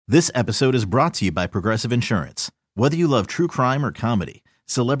This episode is brought to you by Progressive Insurance. Whether you love true crime or comedy,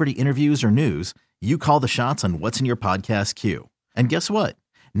 celebrity interviews or news, you call the shots on what's in your podcast queue. And guess what?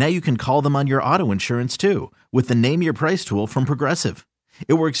 Now you can call them on your auto insurance too with the Name Your Price tool from Progressive.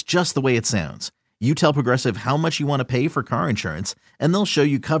 It works just the way it sounds. You tell Progressive how much you want to pay for car insurance, and they'll show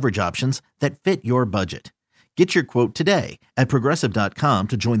you coverage options that fit your budget. Get your quote today at Progressive.com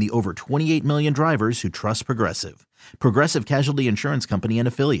to join the over 28 million drivers who trust Progressive. Progressive Casualty Insurance Company and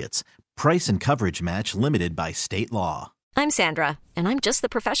Affiliates. Price and coverage match limited by state law. I'm Sandra, and I'm just the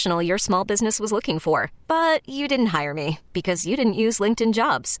professional your small business was looking for. But you didn't hire me because you didn't use LinkedIn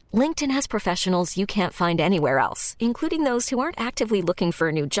Jobs. LinkedIn has professionals you can't find anywhere else, including those who aren't actively looking for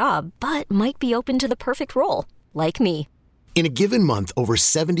a new job, but might be open to the perfect role, like me. In a given month, over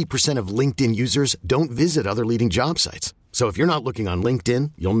 70% of LinkedIn users don't visit other leading job sites. So if you're not looking on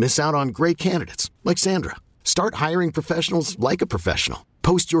LinkedIn, you'll miss out on great candidates like Sandra. Start hiring professionals like a professional.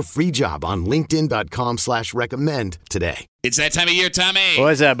 Post your free job on linkedin.com/recommend today. It's that time of year, Tommy.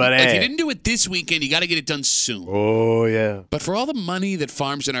 What's that, buddy? If you didn't do it this weekend, you got to get it done soon. Oh, yeah. But for all the money that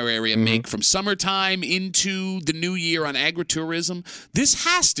farms in our area make from summertime into the new year on agritourism, this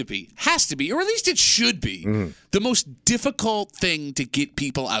has to be, or at least it should be, the most difficult thing to get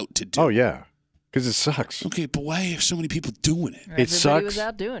people out to do. Oh, yeah. Because it sucks. Okay, but why are so many people doing it? It sucks. Everybody was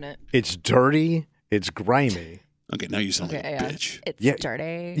out doing it. It's dirty. It's grimy. Okay, now you sound like a bitch. It's Yeah,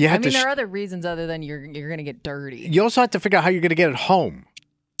 dirty. you I have mean, to there are other reasons other than you're going to get dirty. You also have to figure out how you're going to get it home.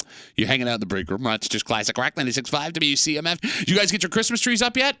 You're hanging out in the break room. It's just Classic Rock 96.5 WCMF. You guys get your Christmas trees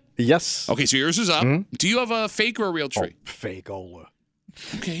up yet? Yes. Okay, so yours is up. Do you have a fake or a real tree? Fake-ola.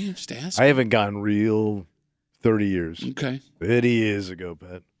 Okay, just ask. I haven't gotten real 30 years. Okay. 30 years ago,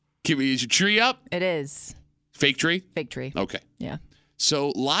 Pat. Kimmy, is your tree up? It is. Fake tree? Fake tree. Okay. Yeah.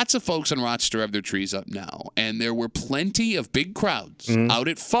 So lots of folks in Rochester have their trees up now, and there were plenty of big crowds out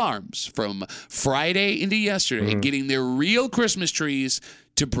at farms from Friday into yesterday getting their real Christmas trees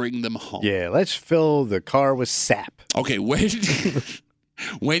to bring them home. Yeah, let's fill the car with sap. Okay,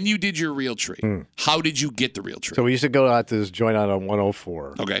 when you did your real tree, how did you get the real tree? So we used to go out to this joint out on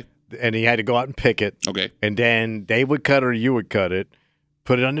 104. Okay. And he had to go out and pick it. Okay. And then they would cut it or you would cut it,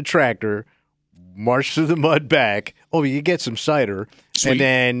 put it on the tractor, march through the mud back. Oh, you get some cider. Sweet. And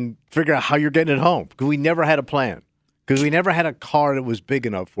then figure out how you're getting it home. Because we never had a plan. Because we never had a car that was big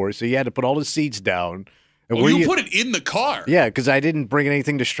enough for it. So you had to put all the seats down. And Oh, you put it in the car? Yeah, because I didn't bring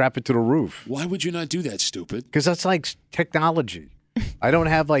anything to strap it to the roof. Why would you not do that, stupid? Because that's like technology. I don't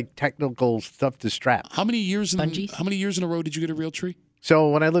have like technical stuff to strap. How many years in Bungees? a row did you get a real tree? So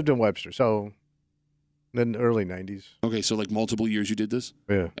when I lived in Webster, so in the early 90s. Okay, so like multiple years you did this?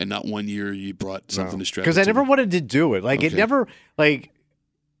 Yeah. And not 1 year you brought something to strap Because it I to? never wanted to do it. Like, it Okay. never, like,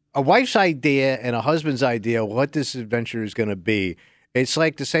 a wife's idea and a husband's idea of what this adventure is going to be. It's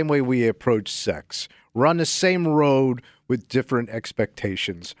like the same way we approach sex. We're on the same road with different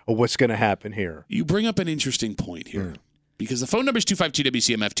expectations of what's going to happen here. You bring up an interesting point here. Because the phone number is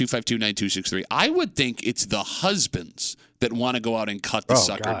 252-WCMF, 252-9263. I would think it's the husbands that want to go out and cut the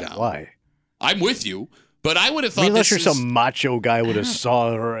sucker God, down. why? I'm with you, but I would have thought Unless you're this is... some macho guy with a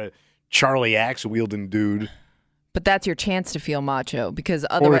saw or a Charlie Axe wielding dude. But that's your chance to feel macho because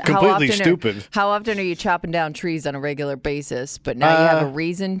Or otherwise, completely stupid. How often are you chopping down trees on a regular basis? But now you have a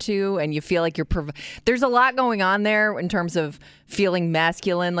reason to, and you feel like you're. There's a lot going on there in terms of feeling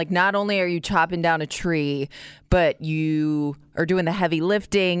masculine. Like not only are you chopping down a tree, but you are doing the heavy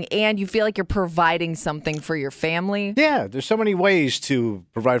lifting, and you feel like you're providing something for your family. Yeah, there's so many ways to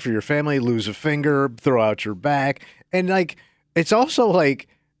provide for your family, lose a finger, throw out your back. And like, it's also like,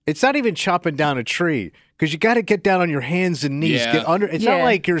 it's not even chopping down a tree because you got to get down on your hands and knees, Yeah. get under. It's not Yeah.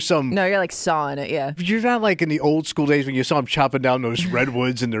 like you're some. No, you're like sawing it. Yeah. You're not like in the old school days when you saw them chopping down those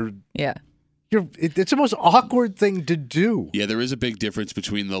redwoods and they're. Yeah. It's the most awkward thing to do. Yeah, there is a big difference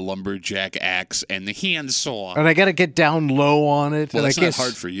between the lumberjack axe and the handsaw. And I got to get down low on it. Well, and that's I not guess,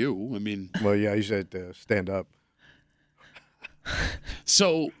 hard for you. I mean... Well, yeah, you said stand up.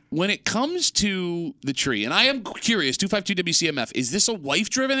 So when it comes to the tree, and I am curious, 252-WCMF, is this a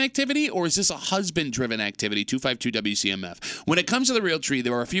wife-driven activity or is this a husband-driven activity, 252-WCMF? When it comes to the real tree,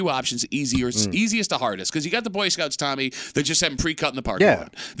 there are a few options, easiest to hardest, because you got the Boy Scouts, Tommy, that just have them pre-cut in the parking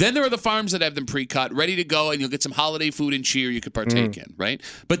lot. Then there are the farms that have them pre-cut, ready to go, and you'll get some holiday food and cheer you could partake in, right?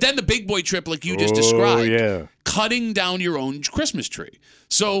 But then the big boy trip, like you just described, yeah. cutting down your own Christmas tree.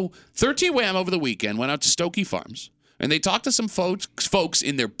 So 13 Wham over the weekend went out to Stokey Farms. And they talked to some folks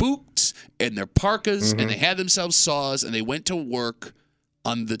in their boots and their parkas, and they had themselves saws, and they went to work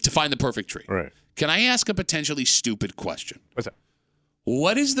on to find the perfect tree. Right. Can I ask a potentially stupid question? What's that?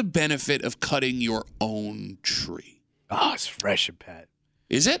 What is the benefit of cutting your own tree? Oh, it's fresh and pat.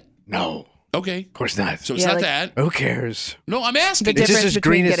 Is it? No, Okay. of course not. So it's Yeah, not like- that. Who cares? No, I'm asking. The It's just difference as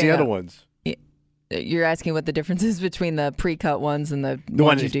green between as the getting other a- ones. You're asking what the difference is between the pre-cut ones and the The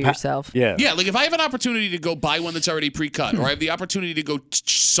ones one you is do yourself. Yeah. Yeah, like if I have an opportunity to go buy one that's already pre-cut, or I have the opportunity to go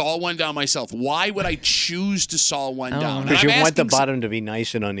saw one down myself, why would I choose to saw one down? Because And you I'm want the asking- bottom to be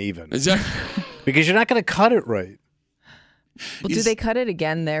nice and uneven. Is that? Because you're not going to cut it right. Well, do they cut it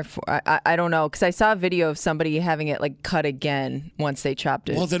again there? I don't know, because I saw a video of somebody having it like cut again once they chopped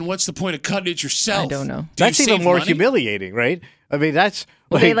it. Well, then what's the point of cutting it yourself? I don't know. Do you That's even save more money? humiliating, right? I mean, that's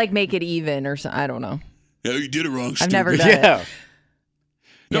Well, they like make it even or something. I don't know. Yeah, you did it wrong. I've never done yeah, it.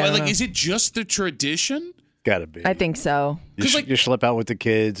 No, Yeah, I don't like, know. is it just the tradition? gotta be. I think so. you, 'Cause, like- you slip out with the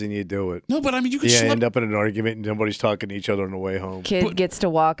kids and you do it. No, but I mean, you could Yeah, slip. end up in an argument and somebody's talking to each other on the way home. Kid gets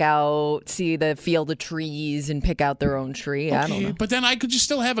to walk out, see the field of trees, and pick out their own tree. I don't Okay, know. but then I could just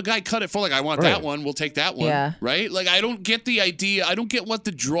still have a guy cut it for like, I want Right. that one. We'll take that one. Yeah. Right? Like, I don't get the idea. I don't get what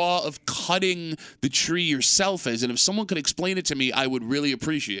the draw of cutting the tree yourself is. And if someone could explain it to me, I would really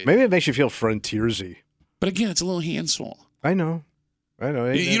appreciate it. Maybe it makes you feel frontiersy. But again, it's a little handsome. I know.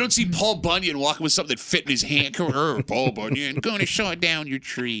 You don't see Paul Bunyan walking with something that fit in his hand. Come here, Paul Bunyan, going to saw down your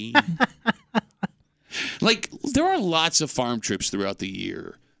tree. Like, there are lots of farm trips throughout the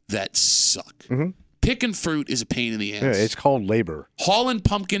year that suck. Picking fruit is a pain in the ass. Yeah, it's called labor. Hauling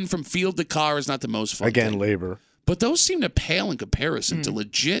pumpkin from field to car is not the most fun Again, thing. labor. But those seem to pale in comparison to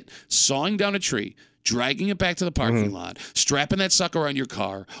legit sawing down a tree, dragging it back to the parking lot, strapping that sucker on your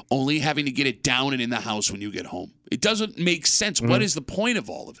car, only having to get it down and in the house when you get home. It doesn't make sense. What is the point of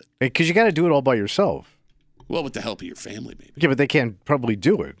all of it? Because you got to do it all by yourself. Well, with the help of your family, maybe. Yeah, but they can't probably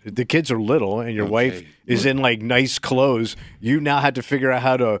do it. The kids are little and your wife Okay. is in like nice clothes. You now had to figure out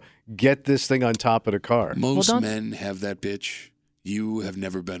how to get this thing on top of the car. Most don't- men have that bitch. You have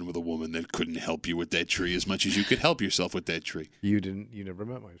never been with a woman that couldn't help you with that tree as much as you could help yourself with that tree. You never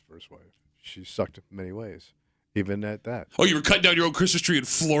met my first wife. She sucked in many ways, even at that. Oh, you were cutting down your own Christmas tree in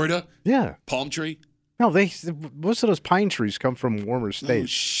Florida? Yeah. Palm tree? No, most of those pine trees come from warmer Oh, states.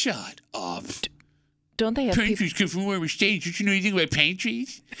 shut up. Don't they have Pine people? trees come from warmer states. Don't you know anything about pine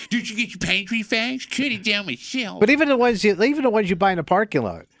trees? Don't you get your pine tree facts? Cut it down myself. But even the ones you buy in a parking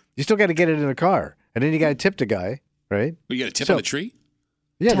lot, you still got to get it in the car, and then you got to tip the guy, right? We got a tip So- on the tree?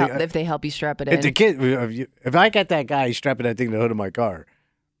 Yeah. If they help you strap it If the in. kid, if I got that guy strapping that thing to the hood of my car,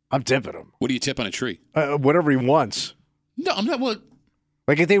 I'm tipping him What do you tip on a tree? whatever he wants. No, I'm not. What?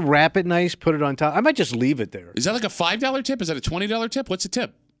 Like if they wrap it nice, put it on top, I might just leave it there. Is that like a $5 tip? Is that a $20 tip? What's a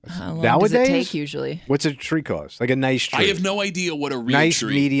tip? How long Nowadays, does it take usually? What's a tree cost? Like a nice tree. I have no idea what a real nice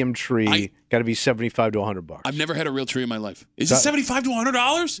tree. medium tree. I- Got to be $75 to $100. I've never had a real tree in my life. Is it That- $75 to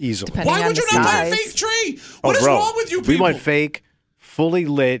 $100? Easily. Depending Why on would the you not buy a size. fake tree? What is bro, wrong with you people? We went fake, fully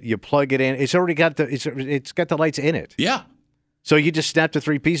lit. You plug it in. It's already got it's got the lights in it. Yeah, So you just snap the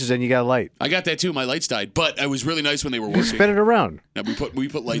three pieces and you got a light. I got that too. My lights died, but it was really nice when they were You working. spin it around. Now, we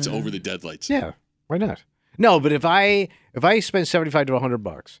put lights over the dead lights. Yeah, why not? No, but if I spend $75 to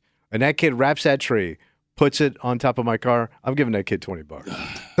 $100 and that kid wraps that tree, puts it on top of my car, I'm giving that kid $20.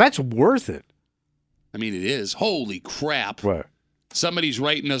 That's worth it. I mean, it is. Holy crap! What? Somebody's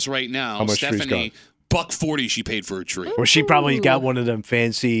writing us right now. How much tree's Stephanie, $140 she paid for a tree. Well, she probably got one of them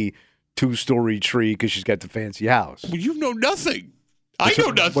fancy 2-story tree because she's got the fancy house. Well, you know nothing. I know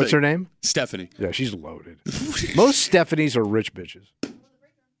nothing. What's her name? Stephanie. Yeah, she's loaded. Most Stephanies are rich bitches.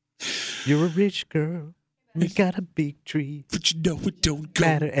 You're a rich girl. You got a big tree. But you know it don't go.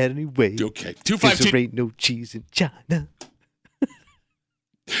 Matter anyway. Okay. 'Cause 252 there ain't no cheese in China.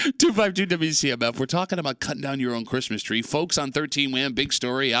 252 WCMF. We're talking about cutting down your own Christmas tree. Folks on 13 Wham, big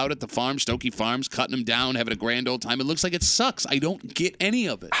story out at the farm, Stokey Farms, cutting them down, having a grand old time. It looks like it sucks. I don't get any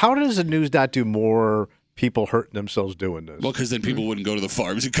of it. How does the news not do more people hurting themselves doing this? Well, because then people wouldn't go to the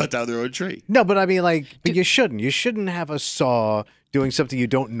farms and cut down their own tree. No, but I mean, but you shouldn't. You shouldn't have a saw doing something you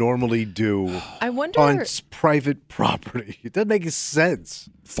don't normally do I wonder. on private property. It doesn't make sense.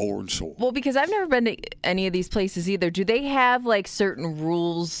 Foreign soul. Well, because I've never been to any of these places either. Do they have like certain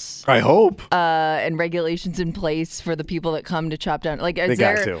rules I hope. and regulations in place for the people that come to chop down? Like, is They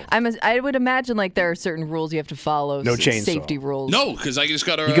got there? to. I would imagine like there are certain rules you have to follow. No chainsaw. Safety rules. No, because I just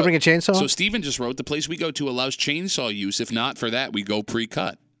got a. You can bring a chainsaw? So Steven just wrote the place we go to allows chainsaw use. If not for that, we go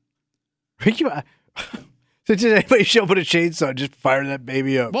pre-cut. So did anybody show up with a chainsaw? Just fire that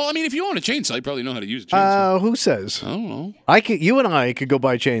baby up. Well, I mean, if you own a chainsaw, you probably know how to use a chainsaw. Who says? I don't know. You and I could go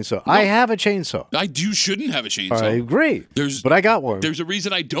buy a chainsaw. I have a chainsaw. You shouldn't have a chainsaw. I agree. But I got one. There's a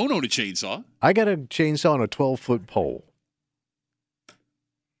reason I don't own a chainsaw. I got a chainsaw on a 12-foot pole.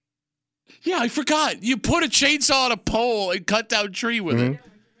 Yeah, I forgot. You put a chainsaw on a pole and cut down a tree with it.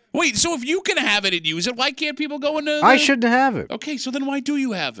 Wait, so if you can have it and use it, why can't people go into I shouldn't have it. Okay, so then why do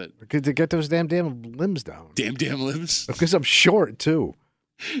you have it? To get those damn limbs down. Damn limbs. Because I'm short, too.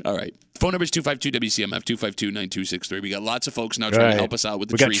 All right. Phone number is 252-WCMF, 252-9263. We got lots of folks now trying to help us out with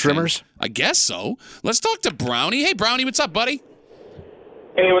the tree We got trimmers? thing. I guess so. Let's talk to Brownie. Hey, Brownie, what's up, buddy?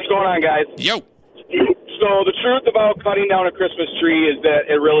 Hey, what's going on, guys? Yo. So the truth about cutting down a Christmas tree is that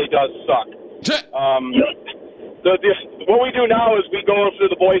it really does suck. What we do now is we go to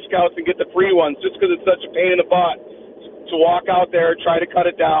the Boy Scouts and get the free ones just because it's such a pain in the butt to walk out there, try to cut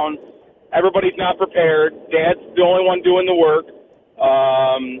it down. Everybody's not prepared. Dad's the only one doing the work.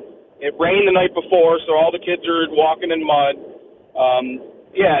 It rained the night before, so all the kids are walking in mud.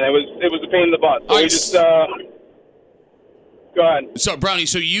 Yeah, it was a pain in the butt. So we just go ahead. So, Brownie,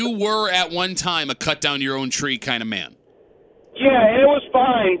 so you were at one time a cut down your own tree kind of man. Yeah, and it was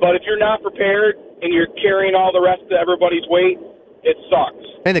fine, but if you're not prepared and you're carrying all the rest of everybody's weight, it sucks.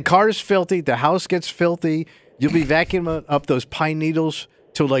 And the car is filthy. The house gets filthy. You'll be vacuuming up those pine needles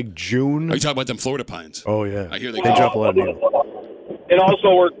till like June. Are you talking about them Florida pines? Oh, yeah. I hear they drop a lot of needles. And also,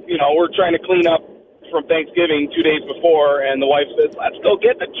 we're trying to clean up from Thanksgiving 2 days before, and the wife says, "Let's go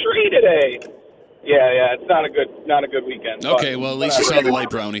get the tree today." Yeah, it's not a good weekend. Okay, well, at least you saw the light,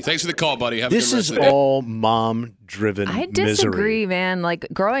 Brownie. Thanks for the call, buddy. Have a good rest This of is the day. all mom-driven I disagree, misery. man. Like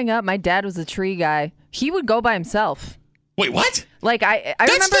growing up, my dad was a tree guy. He would go by himself. Wait, what? Like I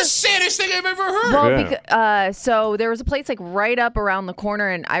That's remember the saddest thing I've ever heard. Well, so there was a place like right up around the corner,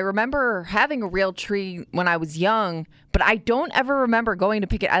 and I remember having a real tree when I was young, but I don't ever remember going to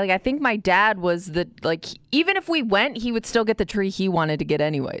pick it. I think my dad was even if we went, he would still get the tree he wanted to get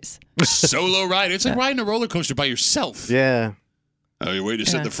anyways. Solo ride. It's like riding a roller coaster by yourself. Yeah. Oh, you wait to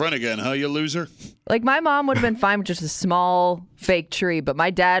sit in the front again, huh, you loser? Like my mom would have been fine with just a small fake tree, but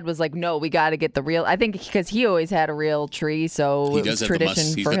my dad was like, "No, we got to get the real." I think because he always had a real tree, so it was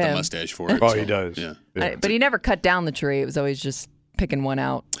tradition He's for got him. the mustache for it. Oh, he does. Yeah. But he never cut down the tree. It was always just picking one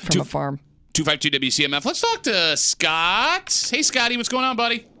out from a farm. 252-WCMF. Let's talk to Scott. Hey, Scotty, what's going on,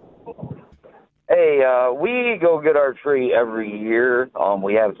 buddy? Hey, we go get our tree every year.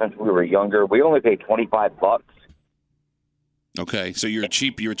 We have since we were younger. We only pay $25. Okay, so you're a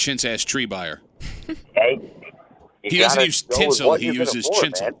chintz ass tree buyer. Hey, He doesn't use tinsel; he uses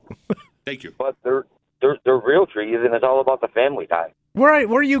chinsel. Thank you. But they're real trees, and it's all about the family time. Where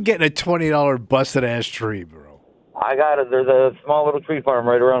are you getting a $20 busted ass tree, bro? I got it. There's a small little tree farm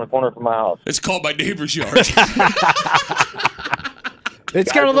right around the corner from my house. It's called my neighbor's yard. It's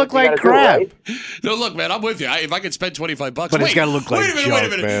got to look like crap. Right? No, look, man, I'm with you. If I could spend $25, But it's gotta look like wait a junk,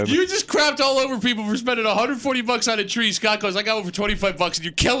 minute. man. You just crapped all over people for spending $140 on a tree. Scott goes, "I got over $25, and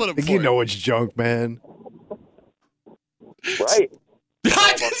you're killing them for You it." know it's junk, man. Right.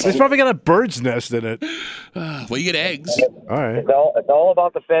 It's probably got a bird's nest in it. Well, you get eggs. All right. It's all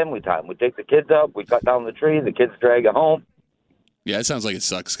about the family time. We take the kids up. We cut down the tree. The kids drag it home. Yeah, it sounds like it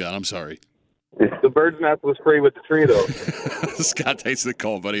sucks, Scott. I'm sorry. The bird's nest was free with the tree, though. Scott, thanks for the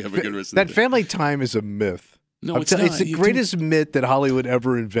call, buddy. Have a good rest of the That day. family time is a myth. No, I'm it's telling you, not. It's the greatest myth that Hollywood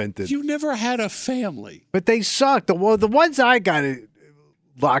ever invented. You never had a family. But they sucked. The ones I got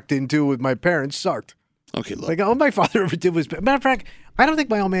locked into with my parents sucked. Okay, look. Like all my father ever did was. Matter of fact, I don't think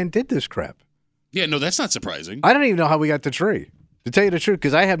my old man did this crap. Yeah, no, that's not surprising. I don't even know how we got the tree. To tell you the truth,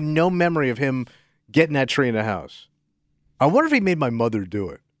 because I have no memory of him getting that tree in the house. I wonder if he made my mother do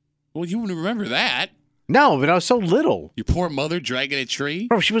it. Well, you wouldn't remember that. No, but I was so little. Your poor mother dragging a tree?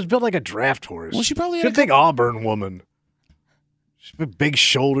 Bro, she was built like a draft horse. Well, she probably She's had a big Auburn woman. She's got big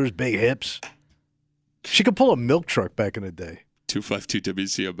shoulders, big hips. She could pull a milk truck back in the day.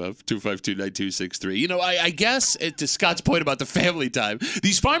 252-WCMF, 252-9263. You know, I guess to Scott's point about the family time,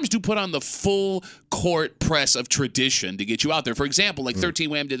 these farms do put on the full court press of tradition to get you out there. For example, like 13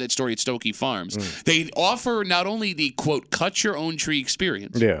 Wham did that story at Stokey Farms. They offer not only the, quote, cut your own tree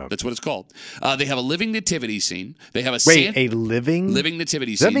experience. Yeah. That's what it's called. They have a living nativity scene. They have a a living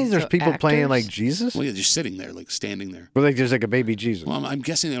nativity Does that scene. mean there's people playing actors? like Jesus? Well, yeah, just sitting there, like standing there. Or like there's like a baby Jesus? Well, I'm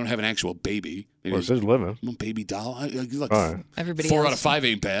guessing they don't have an actual baby. Maybe Well, it says living. a baby doll. Look, All right. Everybody 4 else. out of 5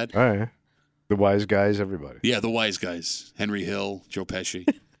 ain't bad. All right. The wise guys, everybody. Yeah, the wise guys. Henry Hill, Joe Pesci.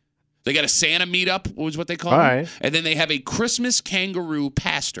 They got a Santa meetup, was what they call All it. right. And then they have a Christmas kangaroo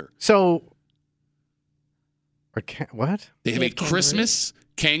pastor. So, what? They have They a have kangaroos? Christmas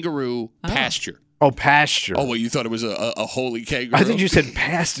kangaroo pasture. Oh, pasture. Oh, wait, you thought it was a holy kangaroo? I think you said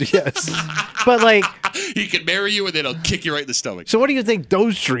pasture, yes. But like, He can marry you and then he'll kick you right in the stomach. so what do you think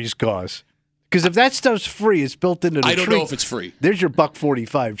those trees cost? Because if that stuff's free, it's built into the tree. I don't know if it's free. There's your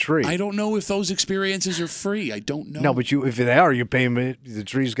 $1.45 tree. I don't know if those experiences are free. I don't know. No, but if they are, you're paying the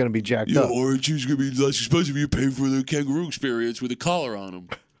tree's going to be jacked Yeah, up. orange is going to be less expensive. You pay for the kangaroo experience with a collar on them.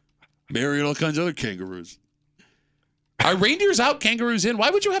 Marrying all kinds of other kangaroos. Are reindeers out, kangaroos in?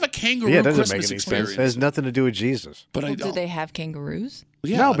 Why would you have a kangaroo it doesn't Christmas make any experience? sense. It has nothing to do with Jesus. But Well, do they have kangaroos?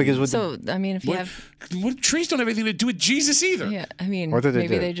 Yeah, no, because with if you have... what trees don't have anything to do with Jesus either. Yeah, I mean, What did they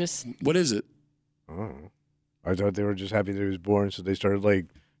maybe do? they just... What is it? Oh, I thought they were just happy that he was born, so they started like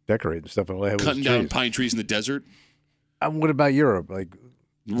decorating stuff. And all they had was Cutting down trees. pine trees in the desert? What about Europe? Like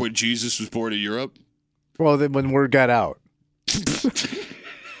when Jesus was born in Europe? Well, then when word got out.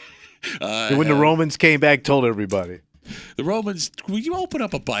 When the Romans came back, told everybody. The Romans, will you open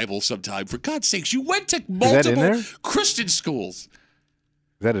up a Bible sometime? For God's sakes, you went to that in multiple there? Christian schools.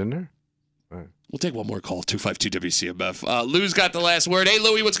 Is that in there? All right. We'll take one more call, 252-WCMF. Lou's got the last word. Hey,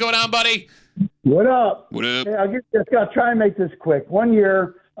 Louie, what's going on, buddy? What up? What up? Hey, I'll try and make this quick. One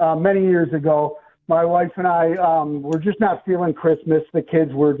year, many years ago, my wife and I were just not feeling Christmas. The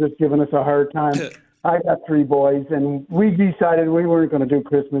kids were just giving us a hard time. I got 3 boys, and we decided we weren't going to do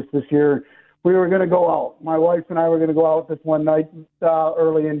Christmas this year. We were going to go out. My wife and I were going to go out this one night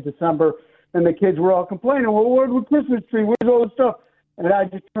early in December, and the kids were all complaining, well, where's the Christmas tree? Where's all the stuff? And I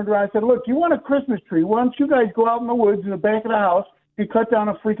just turned around and said, look, you want a Christmas tree? Why don't you guys go out in the woods in the back of the house and cut down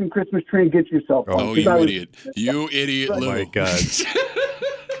a freaking Christmas tree and get yourself one? Oh, you idiot. You idiot, Lou. Oh, my God.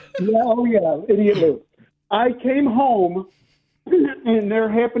 Idiot Lou. I came home, and there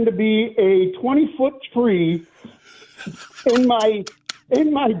happened to be a 20-foot tree in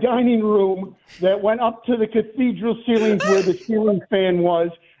my dining room that went up to the cathedral ceilings where the ceiling fan was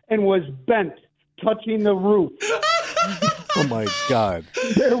and was bent, touching the roof. Oh, my God.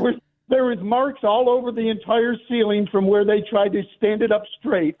 There was marks all over the entire ceiling from where they tried to stand it up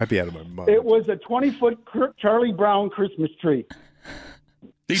straight. I'd be out of my mind. It was a 20-foot Charlie Brown Christmas tree.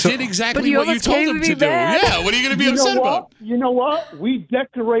 They did exactly you what you almost told came them to to me do. back. Yeah, what are you going to be upset about? You know what? We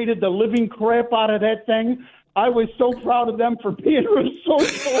decorated the living crap out of that thing. I was so proud of them for being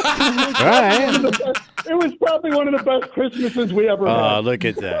resourceful. It was probably one of the best Christmases we ever had. Look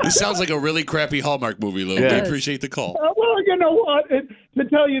at that. This sounds like a really crappy Hallmark movie, Lou. Yeah. We appreciate the call. Well, you know what? To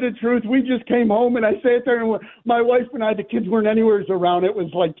tell you the truth, we just came home and I sat there and my wife and I, the kids weren't anywhere around. It was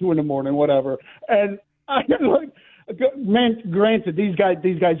like 2 a.m, whatever. And I like, man, granted, these guys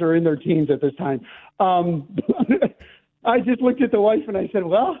are in their teens at this time. I just looked at the wife and I said,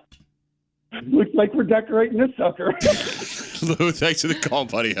 well, looks like we're decorating this sucker. Lou, thanks for the call,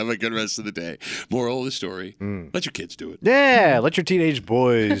 buddy. Have a good rest of the day. Moral of the story, let your kids do it. Yeah, let your teenage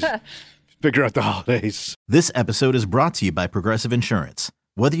boys figure out the holidays. This episode is brought to you by Progressive Insurance.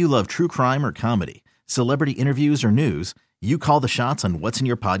 Whether you love true crime or comedy, celebrity interviews or news, you call the shots on what's in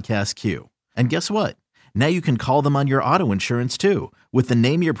your podcast queue. And guess what? Now you can call them on your auto insurance too with the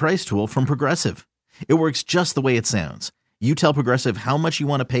Name Your Price tool from Progressive. It works just the way it sounds. You tell Progressive how much you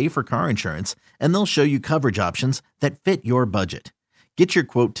want to pay for car insurance, and they'll show you coverage options that fit your budget. Get your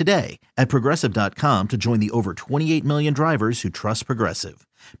quote today at Progressive.com to join the over 28 million drivers who trust Progressive.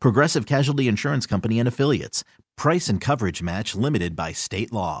 Progressive Casualty Insurance Company and Affiliates. Price and coverage match limited by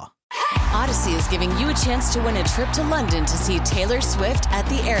state law. Odyssey is giving you a chance to win a trip to London to see Taylor Swift at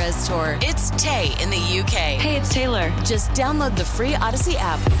the Eras Tour. It's Tay in the UK. Hey, it's Taylor. Just download the free Odyssey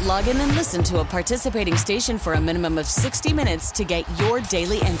app, log in and listen to a participating station for a minimum of 60 minutes to get your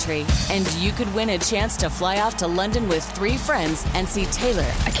daily entry. And you could win a chance to fly off to London with 3 friends and see Taylor.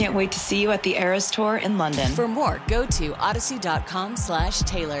 I can't wait to see you at the Eras Tour in London. For more, go to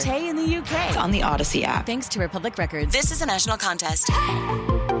odyssey.com/Taylor. Tay in the UK. It's on the Odyssey app. Thanks to Republic Records. This is a national contest.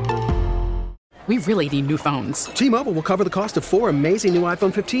 We really need new phones. T-Mobile will cover the cost of 4 amazing new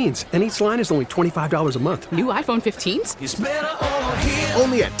iPhone 15s, and each line is only $25 a month. New iPhone 15s? It's better over here.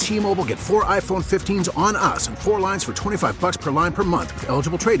 Only at T-Mobile, get 4 iPhone 15s on us and 4 lines for $25 per line per month with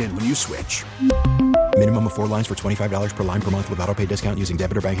eligible trade-in when you switch. Minimum of 4 lines for $25 per line per month with autopay discount using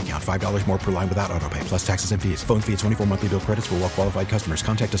debit or bank account. $5 more per line without autopay, plus taxes and fees. Phone fee at 24 monthly bill credits for well-qualified customers.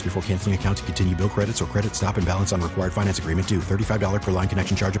 Contact us before canceling account to continue bill credits or credit stop and balance on required finance agreement due. $35 per line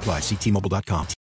connection charge applies. See T-Mobile.com.